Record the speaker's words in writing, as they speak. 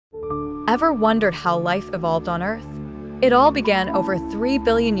Ever wondered how life evolved on Earth? It all began over 3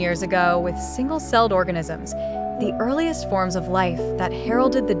 billion years ago with single-celled organisms, the earliest forms of life that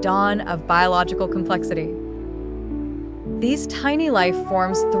heralded the dawn of biological complexity. These tiny life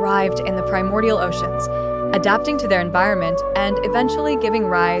forms thrived in the primordial oceans, adapting to their environment and eventually giving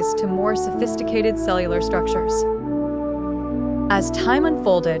rise to more sophisticated cellular structures. As time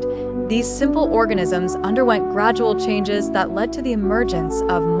unfolded, these simple organisms underwent gradual changes that led to the emergence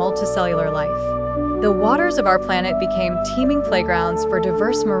of multicellular life. The waters of our planet became teeming playgrounds for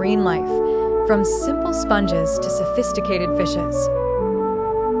diverse marine life, from simple sponges to sophisticated fishes.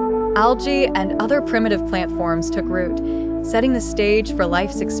 Algae and other primitive plant forms took root, setting the stage for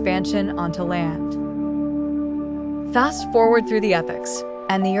life's expansion onto land. Fast forward through the epochs,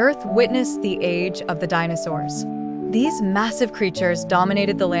 and the Earth witnessed the age of the dinosaurs. These massive creatures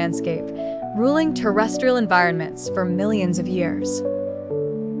dominated the landscape, ruling terrestrial environments for millions of years.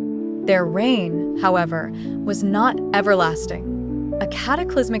 Their reign, however, was not everlasting. A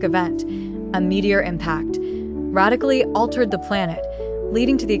cataclysmic event, a meteor impact, radically altered the planet,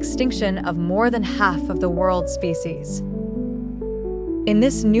 leading to the extinction of more than half of the world's species. In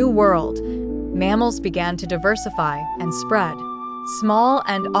this new world, mammals began to diversify and spread. Small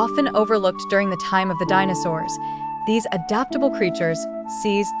and often overlooked during the time of the dinosaurs, these adaptable creatures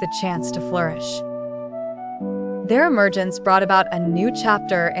seized the chance to flourish. Their emergence brought about a new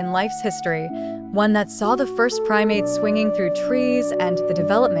chapter in life's history, one that saw the first primates swinging through trees and the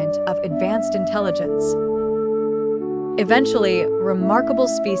development of advanced intelligence. Eventually, remarkable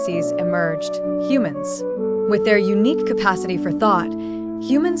species emerged, humans. With their unique capacity for thought,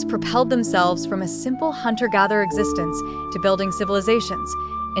 humans propelled themselves from a simple hunter-gatherer existence to building civilizations,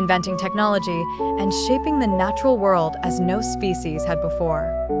 inventing technology, and shaping the natural world as no species had before.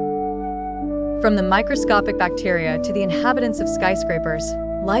 From the microscopic bacteria to the inhabitants of skyscrapers,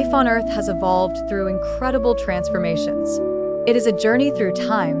 life on Earth has evolved through incredible transformations. It is a journey through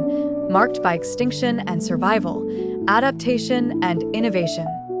time, marked by extinction and survival, adaptation and innovation.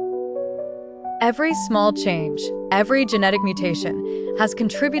 Every small change, every genetic mutation, has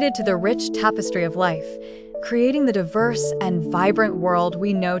contributed to the rich tapestry of life, creating the diverse and vibrant world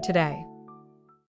we know today.